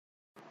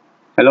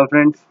Hello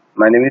friends,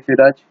 my name is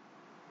Viraj.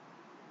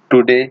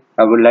 Today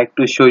I would like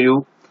to show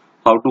you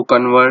how to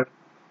convert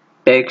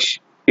text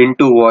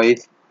into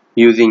voice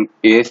using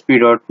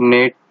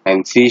ASP.NET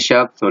and C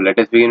Sharp. So let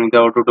us begin with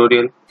our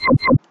tutorial.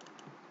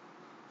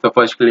 So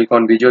first click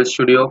on Visual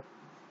Studio,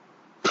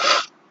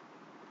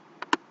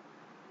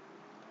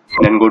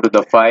 then go to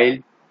the file,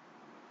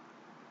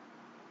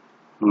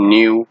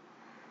 new,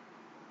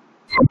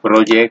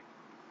 project.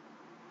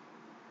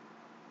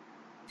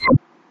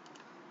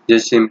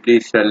 Just simply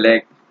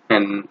select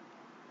an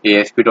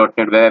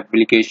ASP.NET web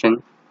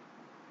application,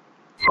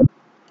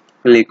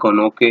 click on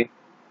OK,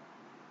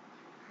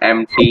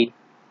 empty,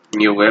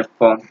 new web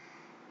form,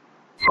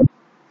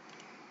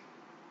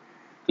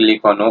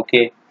 click on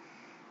OK.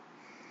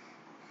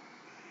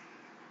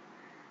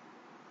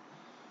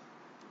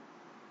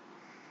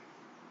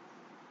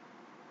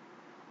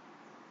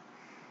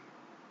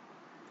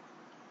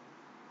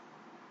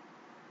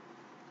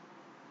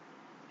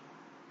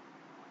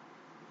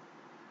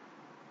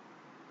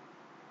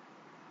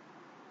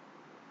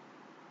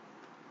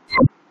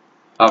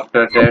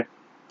 After that,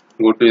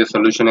 go to your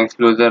Solution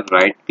Explorer,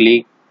 right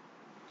click,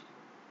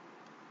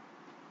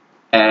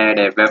 add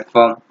a web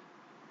form.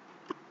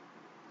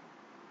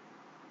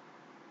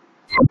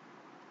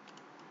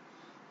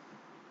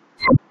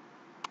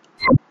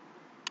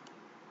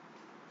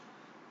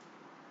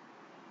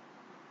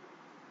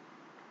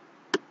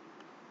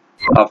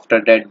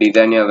 After that,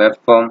 design your web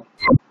form.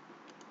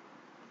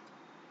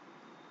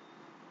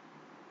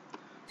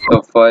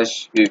 So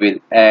first we will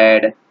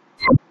add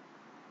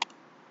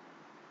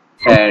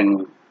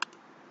an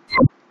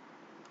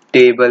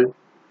table,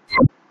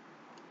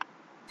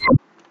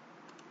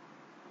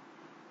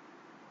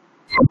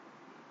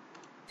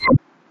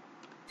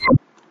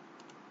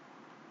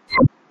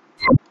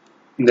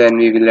 then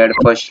we will add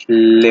first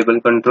label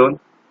control,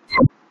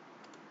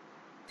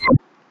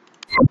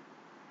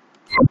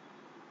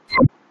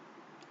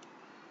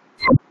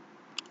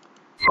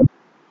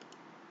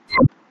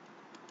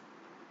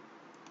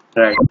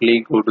 right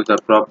click, go to the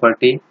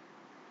property,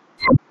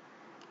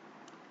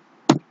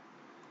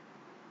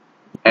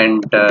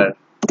 enter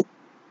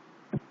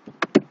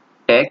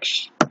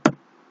text,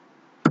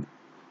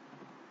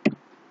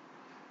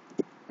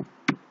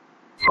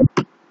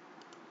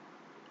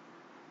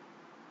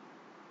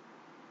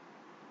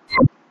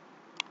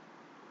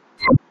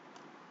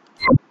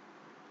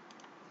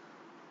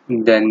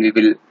 then we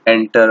will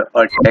enter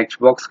a text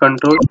box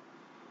control,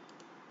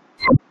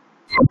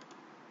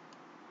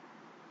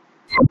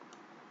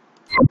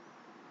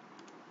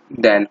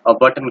 then a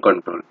button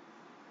control.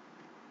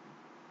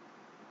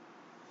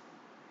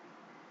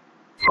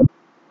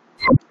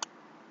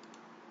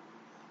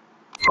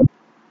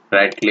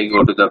 Right click,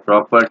 go to the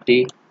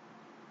property,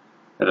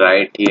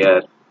 right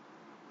here,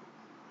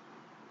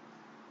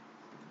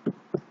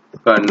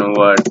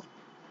 convert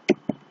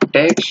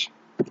text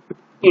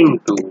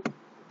into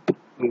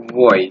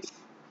voice.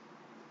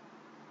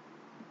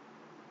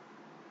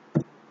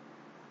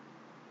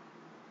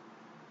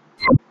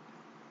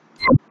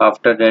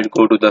 After that,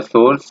 go to the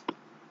source.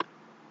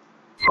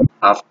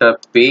 After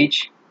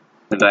page,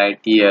 right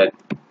here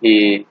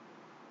a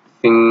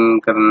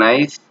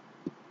synchronize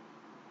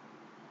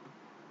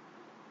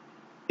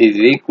is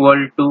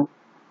equal to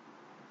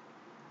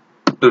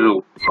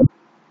true.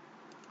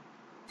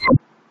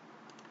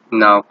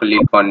 Now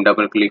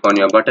double click on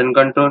your button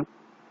control.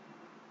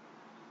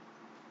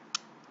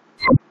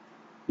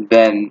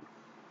 Then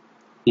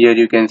here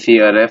you can see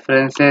a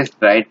references,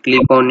 right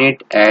click on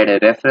it, add a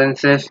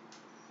references.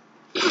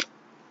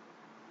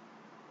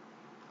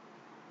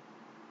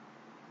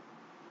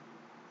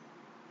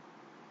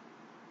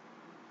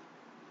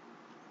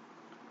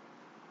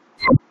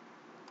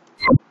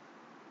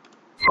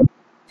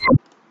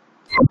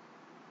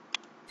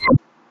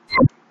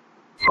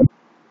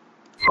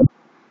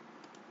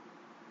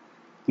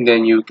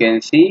 Then you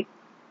can see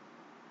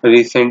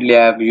recently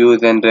I have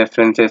used an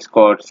references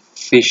called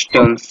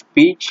system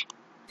speech.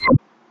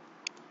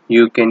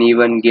 You can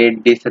even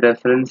get these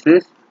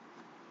references.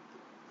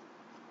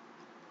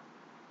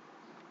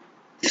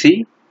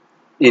 See,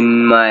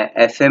 in my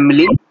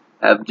assembly,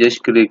 I've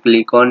just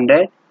click on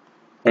that,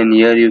 and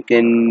here you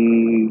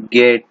can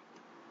get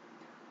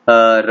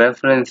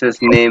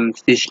references name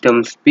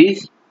system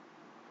speech.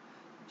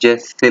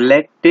 Just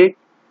select it,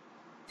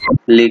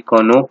 click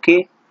on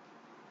OK.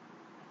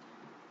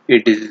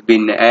 It is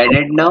been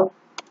added now.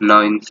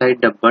 Now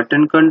inside the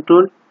button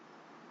control,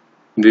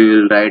 we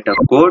will write a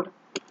code,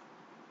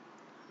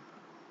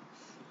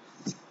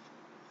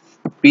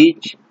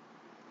 speech,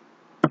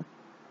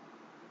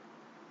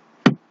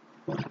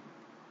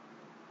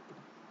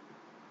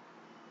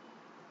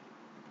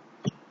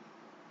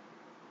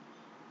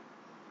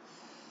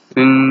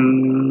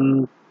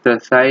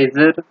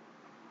 synthesizer,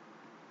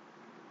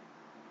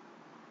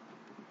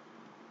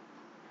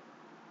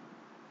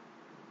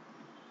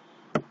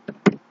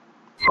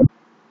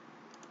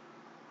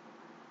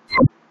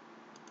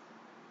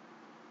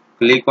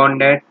 click on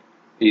that,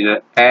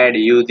 either add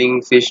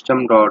using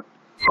system dot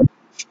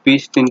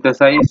speech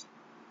synthesize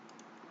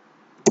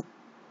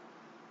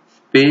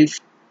space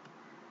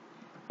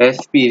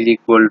sp is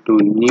equal to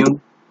new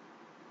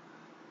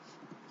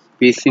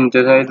speech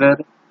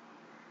synthesizer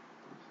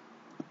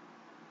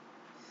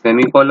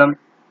semicolon.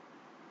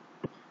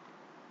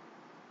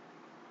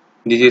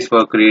 This is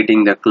for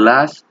creating the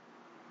class,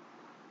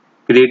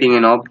 creating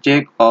an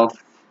object of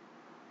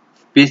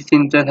speech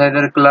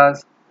synthesizer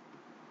class,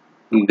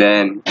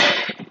 then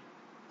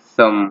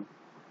some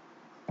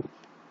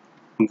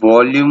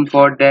volume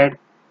for that.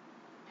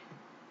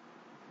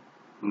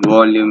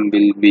 Volume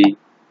will be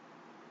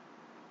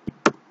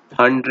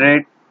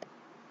 100.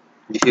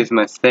 This is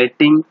my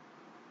setting.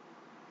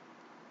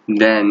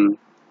 Then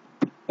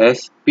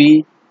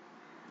sp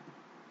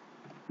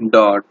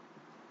dot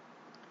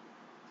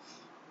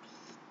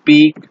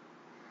speak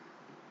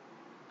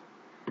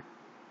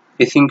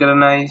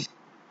synchronize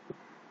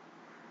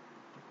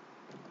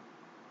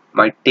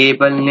my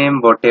table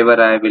name,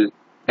 whatever I will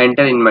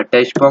enter in my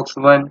text box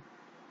 1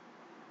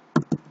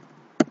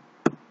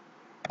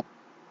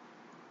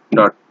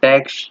 dot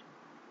text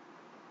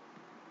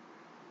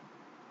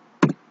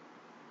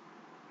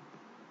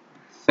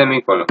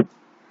semicolon.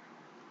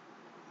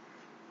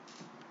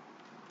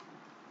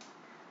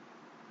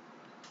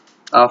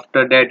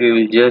 After that we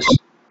will just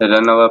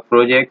run our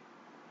project.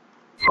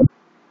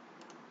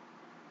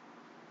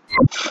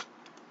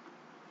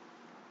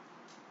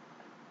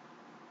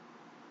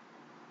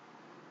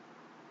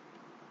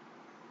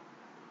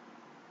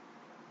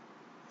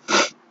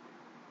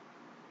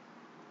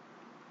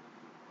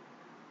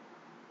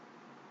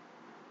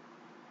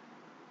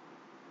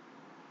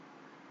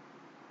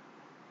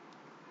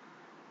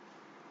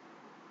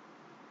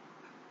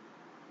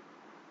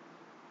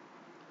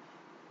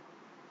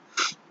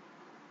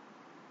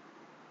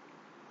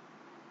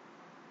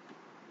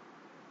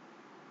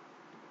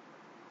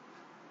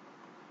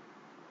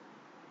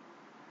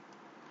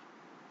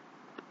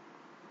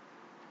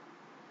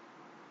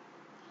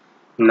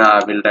 Now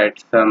I will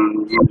write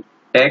some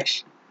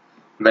text.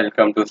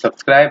 Welcome to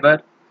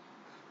subscriber.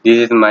 This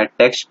is my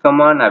text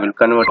command. I will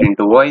convert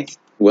into voice.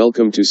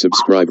 Welcome to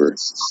subscriber.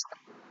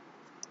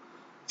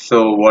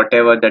 So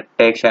whatever the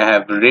text I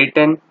have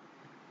written,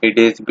 it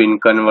is been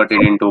converted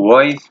into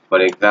voice.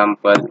 For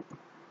example,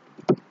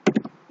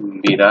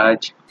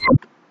 Viraj.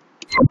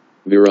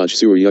 Viraj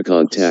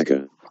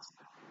Suryakant.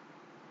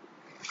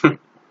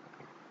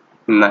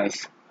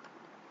 Nice.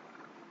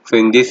 So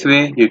in this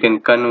way you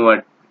can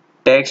convert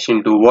text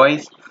into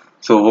voice.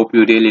 So hope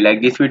you really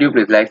like this video.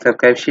 Please like,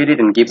 subscribe, share it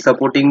and keep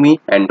supporting me.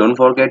 And don't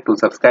forget to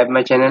subscribe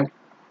my channel.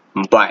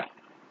 Bye.